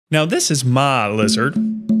Now this is my lizard.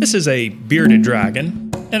 This is a bearded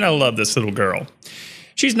dragon, and I love this little girl.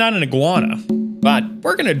 She's not an iguana, but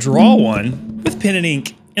we're gonna draw one with pen and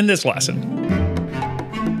ink in this lesson.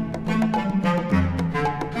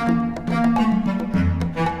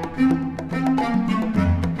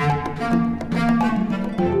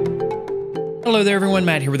 Hello there everyone,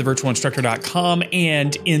 Matt here with thevirtualinstructor.com,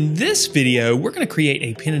 and in this video we're going to create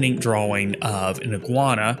a pen and ink drawing of an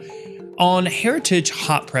iguana on Heritage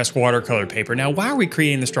hot press watercolor paper. Now, why are we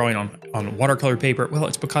creating this drawing on watercolor paper? Well,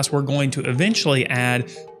 it's because we're going to eventually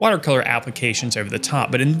add watercolor applications over the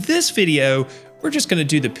top. But in this video, we're just going to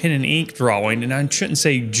do the pen and ink drawing, and I shouldn't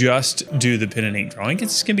say just do the pen and ink drawing,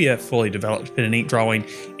 because it's going to be a fully developed pen and ink drawing.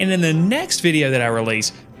 And in the next video that I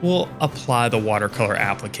release, we'll apply the watercolor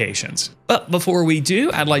applications. But before we do,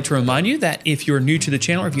 I'd like to remind you that if you're new to the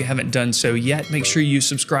channel, or if you haven't done so yet, make sure you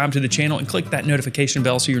subscribe to the channel and click that notification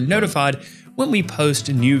bell so you're notified when we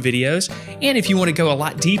post new videos. And if you want to go a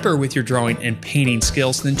lot deeper with your drawing and painting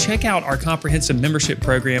skills, then check out our comprehensive membership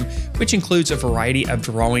program, which includes a variety of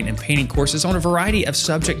drawing and painting courses on a variety of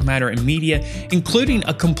subject matter and media, including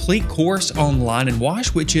a complete course on line and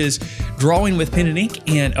wash, which is drawing with pen and ink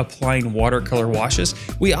and applying watercolor washes.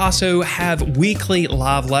 We also have weekly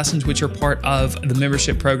live lessons, which are part of the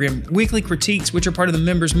membership program, weekly critiques, which are part of the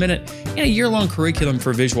Members Minute, and a year-long curriculum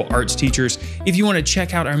for visual arts teachers. If you want to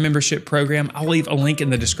check out our membership program, I'll leave a link in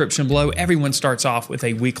the description below. Everyone starts off with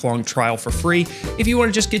a week-long trial for free. If you want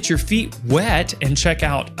to just get your feet wet and check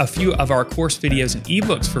out a few of our course videos and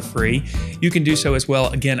ebooks for free, you can do so as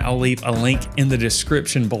well. Again, I'll leave a link in the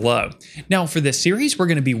description below. Now, for this series, we're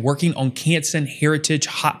going to be working on Canson Heritage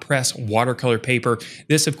hot press watercolor paper.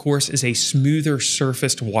 This, of course, is a smoother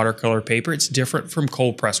surfaced watercolor paper. It's different from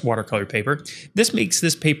cold press watercolor paper. This makes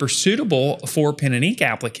this paper suitable for pen and ink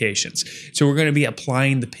applications. So we're going to be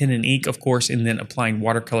applying the pen and ink, of course, and then applying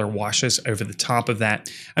watercolor washes over the top of that.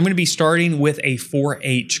 I'm going to be starting with a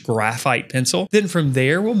 4H graphite pencil. Then from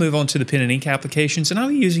there, we'll move on to the pen and ink applications, and I'll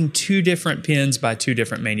be using two different pens by two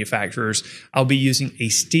different manufacturers. I'll be using a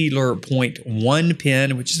Staedtler 0.1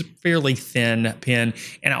 pen, which is a fairly thin pen,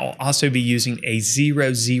 and I'll also be using a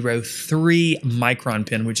 003 Micron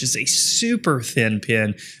pen, which is a super thin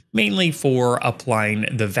pen, mainly for applying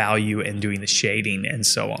the value and doing the shading and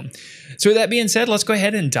so on. So with that being said, let's go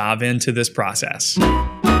ahead and dive into this process.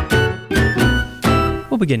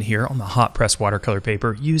 We'll begin here on the hot press watercolor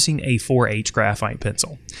paper using a 4H graphite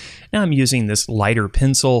pencil. Now I'm using this lighter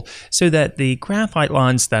pencil so that the graphite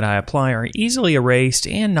lines that I apply are easily erased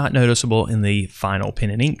and not noticeable in the final pen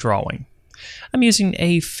and ink drawing. I'm using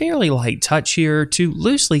a fairly light touch here to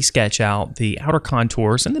loosely sketch out the outer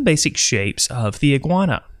contours and the basic shapes of the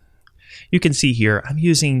iguana. You can see here I'm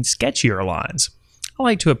using sketchier lines. I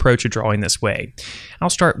like to approach a drawing this way. I'll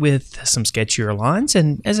start with some sketchier lines,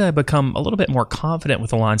 and as I become a little bit more confident with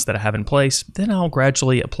the lines that I have in place, then I'll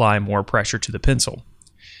gradually apply more pressure to the pencil.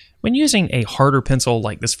 When using a harder pencil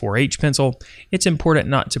like this 4H pencil, it's important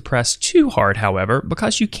not to press too hard, however,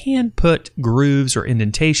 because you can put grooves or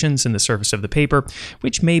indentations in the surface of the paper,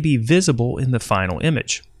 which may be visible in the final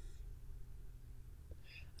image.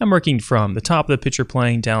 I'm working from the top of the picture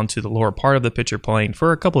plane down to the lower part of the picture plane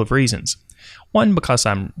for a couple of reasons. One, because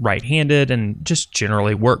I'm right-handed and just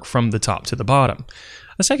generally work from the top to the bottom.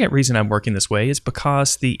 A second reason I'm working this way is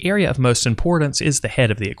because the area of most importance is the head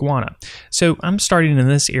of the iguana. So I'm starting in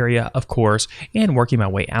this area, of course, and working my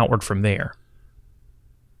way outward from there.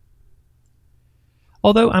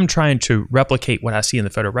 Although I'm trying to replicate what I see in the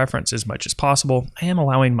photo reference as much as possible, I am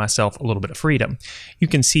allowing myself a little bit of freedom. You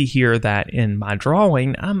can see here that in my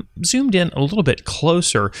drawing, I'm zoomed in a little bit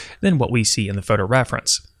closer than what we see in the photo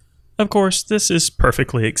reference. Of course, this is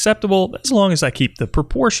perfectly acceptable as long as I keep the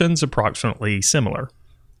proportions approximately similar.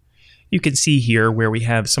 You can see here where we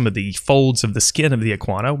have some of the folds of the skin of the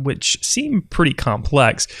iguana, which seem pretty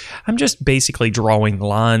complex. I'm just basically drawing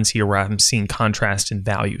lines here where I'm seeing contrast and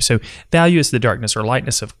value. So value is the darkness or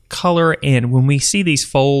lightness of color, and when we see these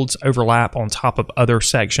folds overlap on top of other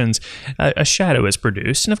sections, a shadow is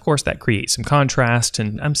produced, and of course that creates some contrast,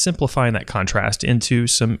 and I'm simplifying that contrast into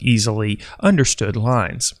some easily understood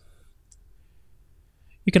lines.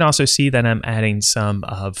 You can also see that I'm adding some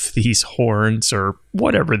of these horns or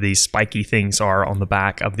whatever these spiky things are on the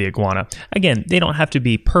back of the iguana. Again, they don't have to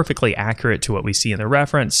be perfectly accurate to what we see in the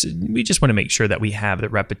reference. We just want to make sure that we have the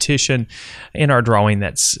repetition in our drawing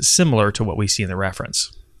that's similar to what we see in the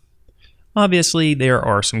reference. Obviously, there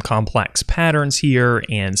are some complex patterns here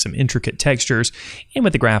and some intricate textures, and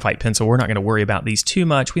with the graphite pencil, we're not going to worry about these too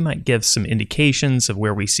much. We might give some indications of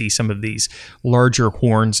where we see some of these larger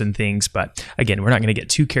horns and things, but again, we're not going to get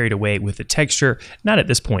too carried away with the texture, not at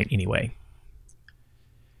this point anyway.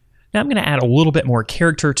 Now I'm going to add a little bit more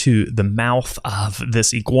character to the mouth of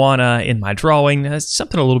this iguana in my drawing. It's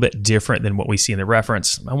something a little bit different than what we see in the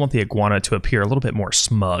reference. I want the iguana to appear a little bit more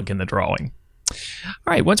smug in the drawing.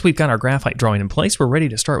 All right, once we've got our graphite drawing in place, we're ready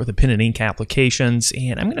to start with the pen and ink applications,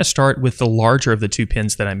 and I'm going to start with the larger of the two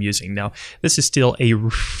pens that I'm using. Now, this is still a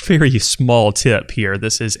very small tip here.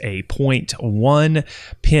 This is a 0.1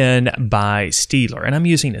 pen by Staedtler, and I'm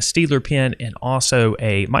using a Staedtler pen and also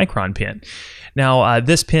a Micron pen. Now,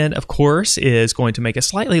 this pen, of course, is going to make a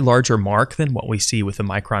slightly larger mark than what we see with the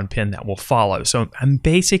Micron pen that will follow. So I'm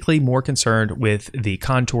basically more concerned with the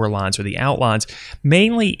contour lines or the outlines,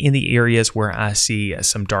 mainly in the areas where I see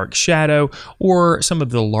some dark shadow or some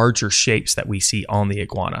of the larger shapes that we see on the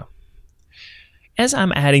iguana. As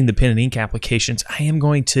I'm adding the pen and ink applications, I am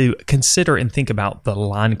going to consider and think about the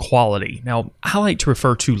line quality. Now, I like to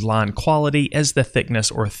refer to line quality as the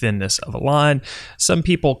thickness or thinness of a line. Some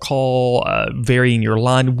people call varying your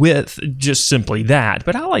line width just simply that,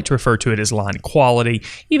 but I like to refer to it as line quality,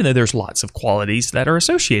 even though there's lots of qualities that are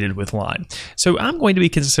associated with line. So I'm going to be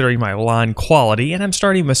considering my line quality, and I'm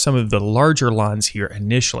starting with some of the larger lines here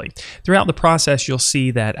initially. Throughout the process, you'll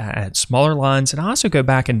see that I add smaller lines, and I also go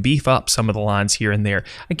back and beef up some of the lines here and there,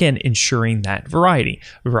 again ensuring that variety.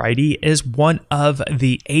 Variety is one of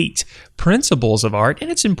the 8 principles of art,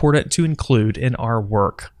 and it's important to include in our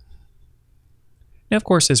work. Now, of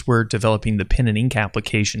course, as we're developing the pen and ink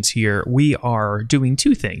applications here, we are doing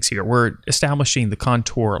two things here. We're establishing the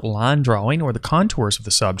contour line drawing, or the contours of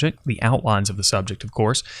the subject, the outlines of the subject, of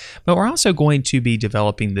course, but we're also going to be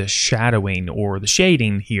developing the shadowing or the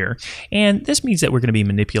shading here, and this means that we're going to be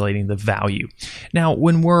manipulating the value. Now,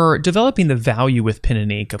 when we're developing the value with pen and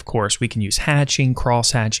ink, of course, we can use hatching,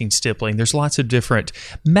 cross-hatching, stippling. There's lots of different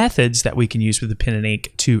methods that we can use with the pen and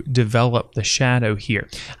ink to develop the shadow here.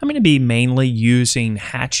 I'm going to be mainly using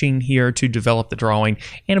hatching here to develop the drawing,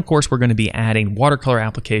 and of course we're going to be adding watercolor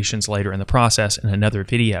applications later in the process in another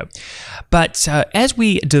video. But as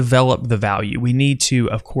we develop the value, we need to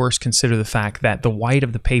of course consider the fact that the white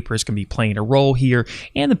of the paper is going to be playing a role here,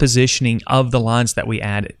 and the positioning of the lines that we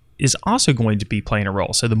add is also going to be playing a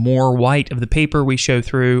role. So the more white of the paper we show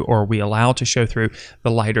through, or we allow to show through,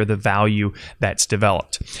 the lighter the value that's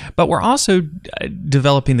developed. But we're also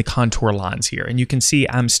developing the contour lines here, and you can see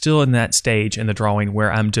I'm still in that stage in the drawing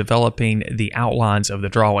where I'm developing the outlines of the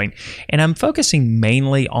drawing, and I'm focusing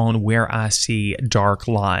mainly on where I see dark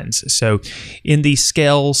lines. So in these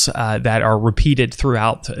scales that are repeated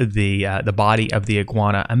throughout the body of the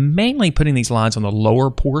iguana, I'm mainly putting these lines on the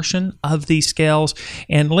lower portion of these scales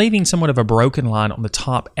and leaving somewhat of a broken line on the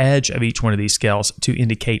top edge of each one of these scales to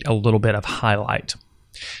indicate a little bit of highlight.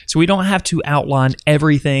 So we don't have to outline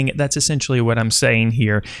everything. That's essentially what I'm saying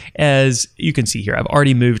here. As you can see here, I've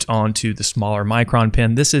already moved on to the smaller Micron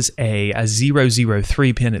pen. This is a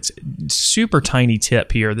 003 pen. It's super tiny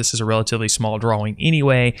tip here. This is a relatively small drawing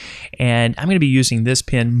anyway, and I'm going to be using this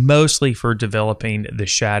pen mostly for developing the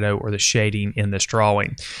shadow or the shading in this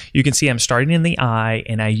drawing. You can see I'm starting in the eye,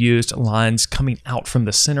 and I used lines coming out from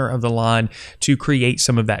the center of the line to create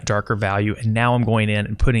some of that darker value, and now I'm going in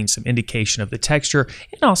and putting some indication of the texture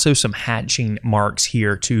and also some hatching marks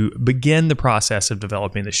here to begin the process of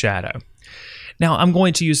developing the shadow. Now I'm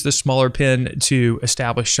going to use the smaller pen to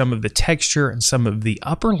establish some of the texture and some of the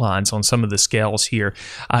upper lines on some of the scales here.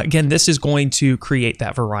 Again, this is going to create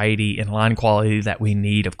that variety and line quality that we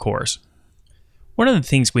need, of course. One of the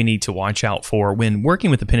things we need to watch out for when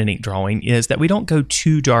working with the pen and ink drawing is that we don't go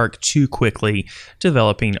too dark too quickly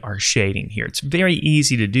developing our shading here. It's very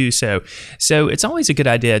easy to do so. So it's always a good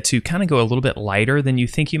idea to kind of go a little bit lighter than you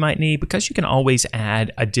think you might need, because you can always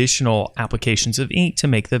add additional applications of ink to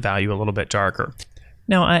make the value a little bit darker.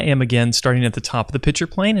 Now I am again starting at the top of the picture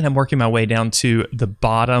plane, and I'm working my way down to the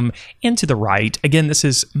bottom and to the right. Again, this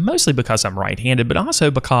is mostly because I'm right-handed, but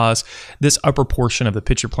also because this upper portion of the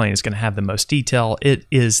picture plane is going to have the most detail. It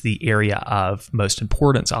is the area of most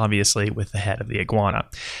importance, obviously, with the head of the iguana.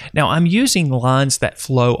 Now I'm using lines that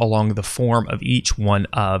flow along the form of each one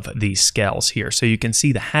of these scales here. So you can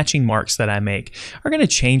see the hatching marks that I make are going to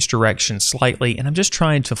change direction slightly, and I'm just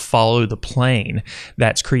trying to follow the plane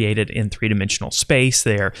that's created in three-dimensional space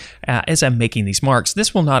there as I'm making these marks.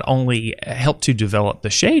 This will not only help to develop the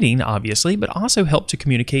shading, obviously, but also help to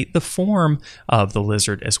communicate the form of the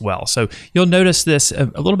lizard as well. So you'll notice this a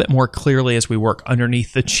little bit more clearly as we work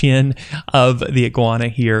underneath the chin of the iguana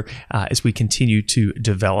here as we continue to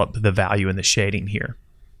develop the value in the shading here.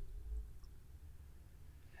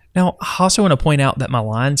 Now, I also want to point out that my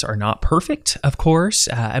lines are not perfect, of course.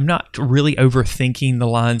 I'm not really overthinking the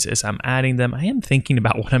lines as I'm adding them. I am thinking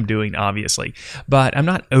about what I'm doing, obviously, but I'm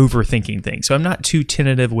not overthinking things. So I'm not too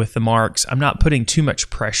tentative with the marks. I'm not putting too much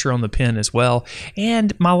pressure on the pen as well.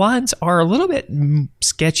 And my lines are a little bit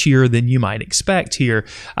sketchier than you might expect here.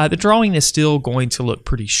 The drawing is still going to look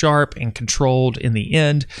pretty sharp and controlled in the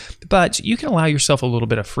end, but you can allow yourself a little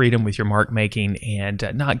bit of freedom with your mark making and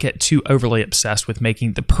not get too overly obsessed with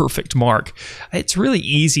making the perfect mark. It's really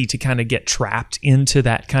easy to kind of get trapped into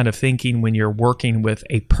that kind of thinking when you're working with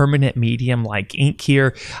a permanent medium like ink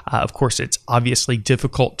here. Of course, it's obviously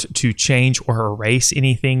difficult to change or erase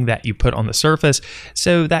anything that you put on the surface,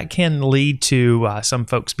 so that can lead to some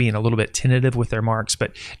folks being a little bit tentative with their marks,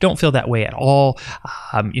 but don't feel that way at all.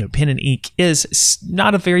 Pen and ink is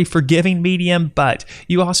not a very forgiving medium, but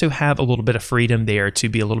you also have a little bit of freedom there to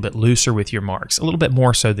be a little bit looser with your marks, a little bit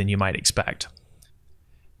more so than you might expect.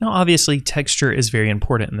 Now, obviously, texture is very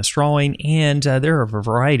important in this drawing, and there are a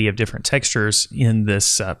variety of different textures in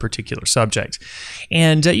this particular subject.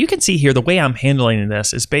 And you can see here the way I'm handling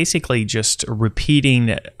this is basically just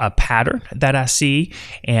repeating a pattern that I see,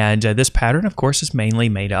 and this pattern, of course, is mainly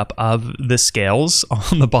made up of the scales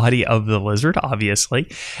on the body of the lizard, obviously.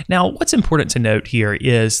 Now, what's important to note here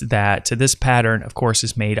is that this pattern, of course,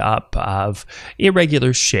 is made up of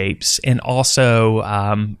irregular shapes and also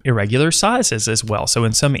irregular sizes as well. So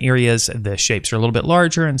in some areas the shapes are a little bit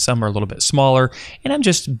larger and some are a little bit smaller, and I'm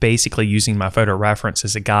just basically using my photo reference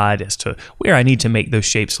as a guide as to where I need to make those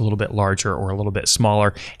shapes a little bit larger or a little bit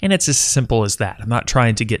smaller, and it's as simple as that. I'm not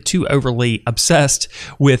trying to get too overly obsessed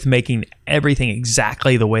with making everything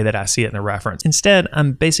exactly the way that I see it in the reference. Instead,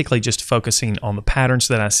 I'm basically just focusing on the patterns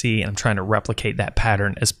that I see, and I'm trying to replicate that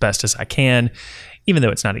pattern as best as I can, even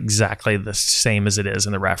though it's not exactly the same as it is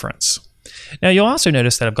in the reference. Now, you'll also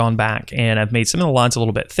notice that I've gone back and I've made some of the lines a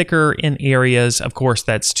little bit thicker in areas. Of course,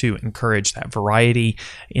 that's to encourage that variety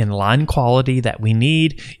in line quality that we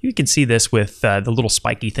need. You can see this with the little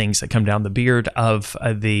spiky things that come down the beard of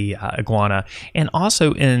the iguana, and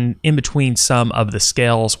also in between some of the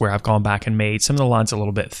scales where I've gone back and made some of the lines a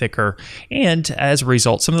little bit thicker. And as a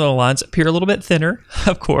result, some of the lines appear a little bit thinner,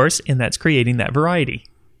 of course, and that's creating that variety.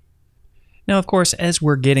 Now, of course, as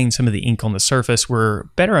we're getting some of the ink on the surface, we're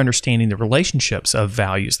better understanding the relationships of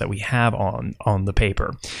values that we have on the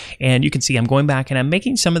paper. And you can see I'm going back and I'm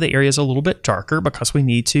making some of the areas a little bit darker because we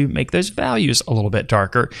need to make those values a little bit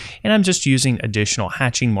darker. And I'm just using additional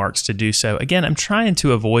hatching marks to do so. Again, I'm trying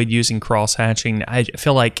to avoid using cross hatching. I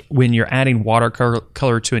feel like when you're adding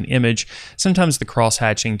watercolor to an image, sometimes the cross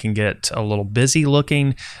hatching can get a little busy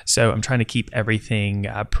looking. So I'm trying to keep everything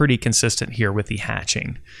pretty consistent here with the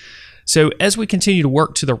hatching. So as we continue to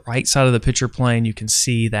work to the right side of the picture plane, you can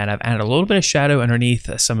see that I've added a little bit of shadow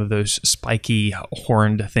underneath some of those spiky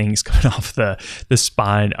horned things coming off the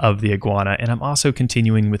spine of the iguana. And I'm also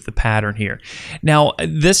continuing with the pattern here. Now,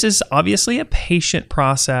 this is obviously a patient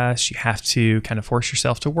process. You have to kind of force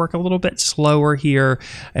yourself to work a little bit slower here.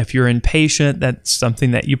 If you're impatient, that's something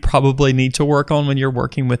that you probably need to work on when you're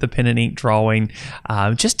working with a pen and ink drawing.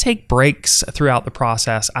 Just take breaks throughout the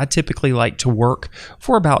process. I typically like to work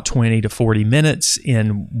for about 20 to 40 minutes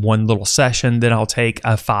in one little session. Then I'll take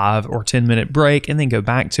a 5 or 10 minute break and then go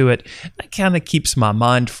back to it. That kind of keeps my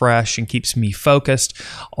mind fresh and keeps me focused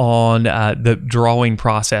on the drawing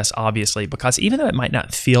process, obviously, because even though it might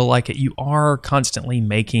not feel like it, you are constantly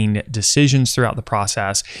making decisions throughout the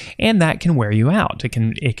process, and that can wear you out. It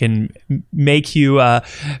can make you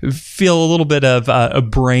feel a little bit of a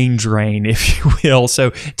brain drain, if you will. So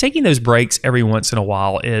taking those breaks every once in a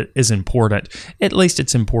while is important. At least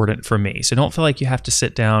it's important for me. So don't feel like you have to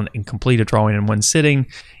sit down and complete a drawing in one sitting.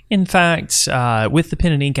 In fact, with the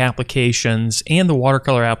pen and ink applications and the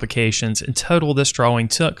watercolor applications, in total, this drawing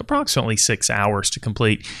took approximately 6 hours to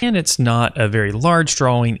complete. And it's not a very large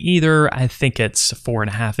drawing either. I think it's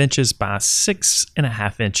 4.5 inches by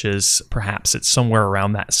 6.5 inches. Perhaps it's somewhere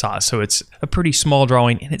around that size. So it's a pretty small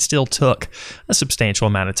drawing, and it still took a substantial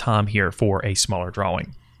amount of time here for a smaller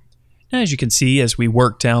drawing. As you can see, as we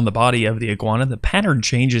work down the body of the iguana, the pattern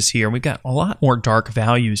changes here. We've got a lot more dark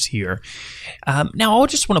values here. Now, I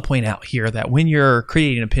just want to point out here that when you're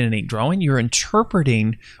creating a pen and ink drawing, you're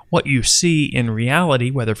interpreting what you see in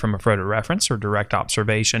reality, whether from a photo reference or direct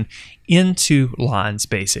observation, into lines,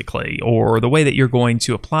 basically, or the way that you're going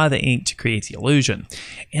to apply the ink to create the illusion.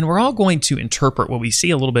 And we're all going to interpret what we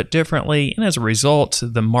see a little bit differently, and as a result,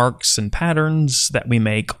 the marks and patterns that we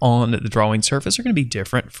make on the drawing surface are going to be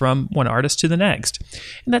different from one artist to the next.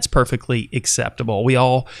 And that's perfectly acceptable. We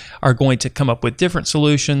all are going to come up with different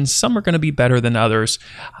solutions. Some are going to be better than others,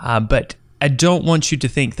 but I don't want you to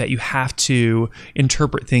think that you have to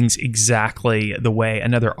interpret things exactly the way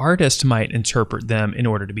another artist might interpret them in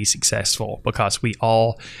order to be successful, because we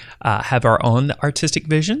all have our own artistic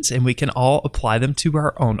visions and we can all apply them to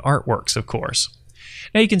our own artworks, of course.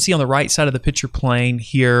 Now you can see on the right side of the picture plane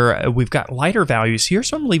here, we've got lighter values here,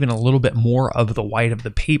 so I'm leaving a little bit more of the white of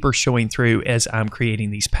the paper showing through as I'm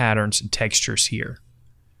creating these patterns and textures here.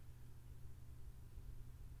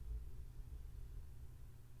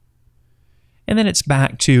 And then it's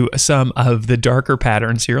back to some of the darker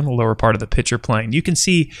patterns here on the lower part of the picture plane. You can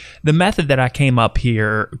see the method that I came up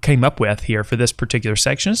with here for this particular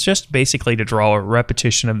section is just basically to draw a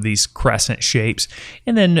repetition of these crescent shapes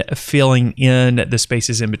and then filling in the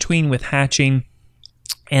spaces in between with hatching.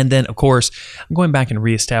 And then, of course, I'm going back and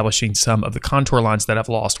reestablishing some of the contour lines that I've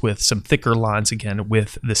lost with some thicker lines, again,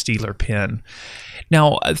 with the Staedtler pen.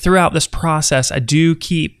 Now, throughout this process, I do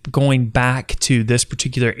keep going back to this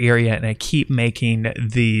particular area, and I keep making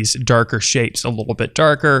these darker shapes a little bit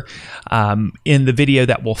darker. In the video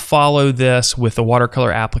that will follow this with the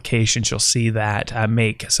watercolor applications, you'll see that I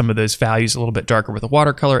make some of those values a little bit darker with the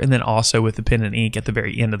watercolor, and then also with the pen and ink at the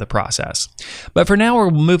very end of the process. But for now,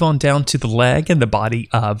 we'll move on down to the leg and the body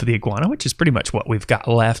of the iguana, which is pretty much what we've got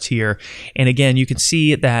left here. And again, you can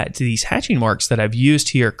see that these hatching marks that I've used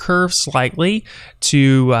here curve slightly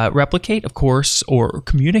to replicate, of course, or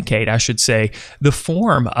communicate, I should say, the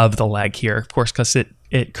form of the leg here, of course, because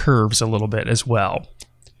it curves a little bit as well.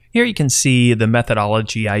 Here you can see the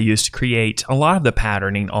methodology I used to create a lot of the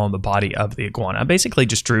patterning on the body of the iguana. I basically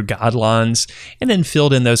just drew guidelines and then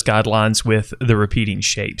filled in those guidelines with the repeating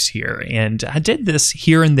shapes here. And I did this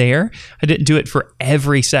here and there. I didn't do it for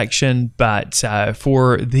every section, but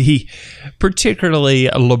for the particularly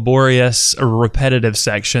laborious, repetitive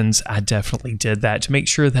sections, I definitely did that to make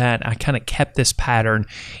sure that I kind of kept this pattern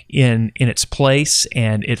in its place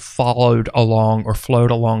and it followed along or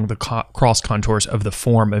flowed along the cross contours of the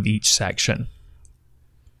form of each section.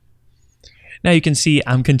 Now you can see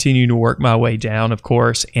I'm continuing to work my way down, of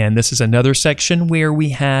course, and this is another section where we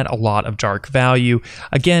had a lot of dark value.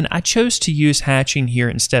 Again, I chose to use hatching here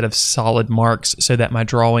instead of solid marks so that my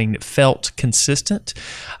drawing felt consistent.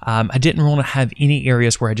 I didn't want to have any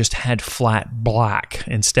areas where I just had flat black.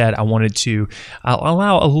 Instead, I wanted to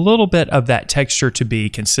allow a little bit of that texture to be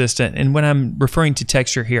consistent. And when I'm referring to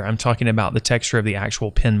texture here, I'm talking about the texture of the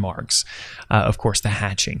actual pen marks, of course, the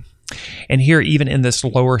hatching. And here, even in this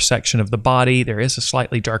lower section of the body, there is a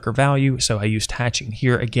slightly darker value, so I used hatching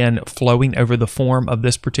here, again, flowing over the form of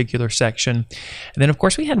this particular section. And then, of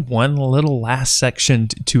course, we had one little last section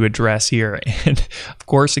to address here. And, of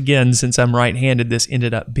course, again, since I'm right-handed, this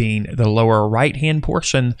ended up being the lower right-hand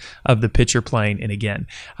portion of the picture plane. And again,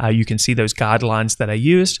 you can see those guidelines that I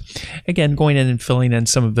used. Again, going in and filling in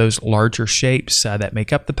some of those larger shapes that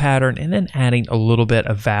make up the pattern, and then adding a little bit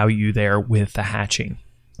of value there with the hatching.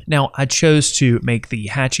 Now, I chose to make the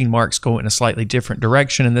hatching marks go in a slightly different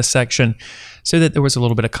direction in this section so that there was a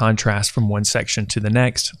little bit of contrast from one section to the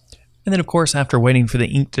next. And then, of course, after waiting for the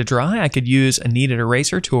ink to dry, I could use a kneaded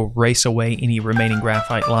eraser to erase away any remaining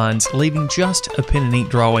graphite lines, leaving just a pen and ink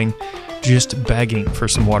drawing, just begging for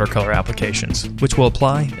some watercolor applications, which we'll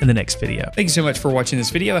apply in the next video. Thank you so much for watching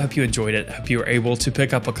this video. I hope you enjoyed it. I hope you were able to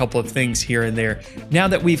pick up a couple of things here and there. Now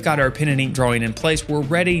that we've got our pen and ink drawing in place, we're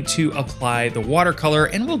ready to apply the watercolor,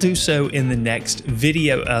 and we'll do so in the next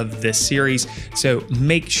video of this series. So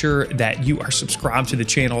make sure that you are subscribed to the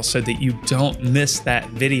channel so that you don't miss that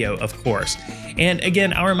video, of course. And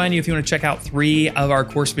again, I'll remind you, if you want to check out 3 of our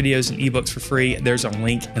course videos and ebooks for free, there's a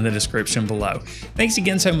link in the description below. Thanks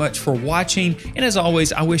again so much for watching, and as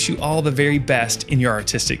always, I wish you all the very best in your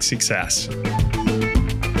artistic success.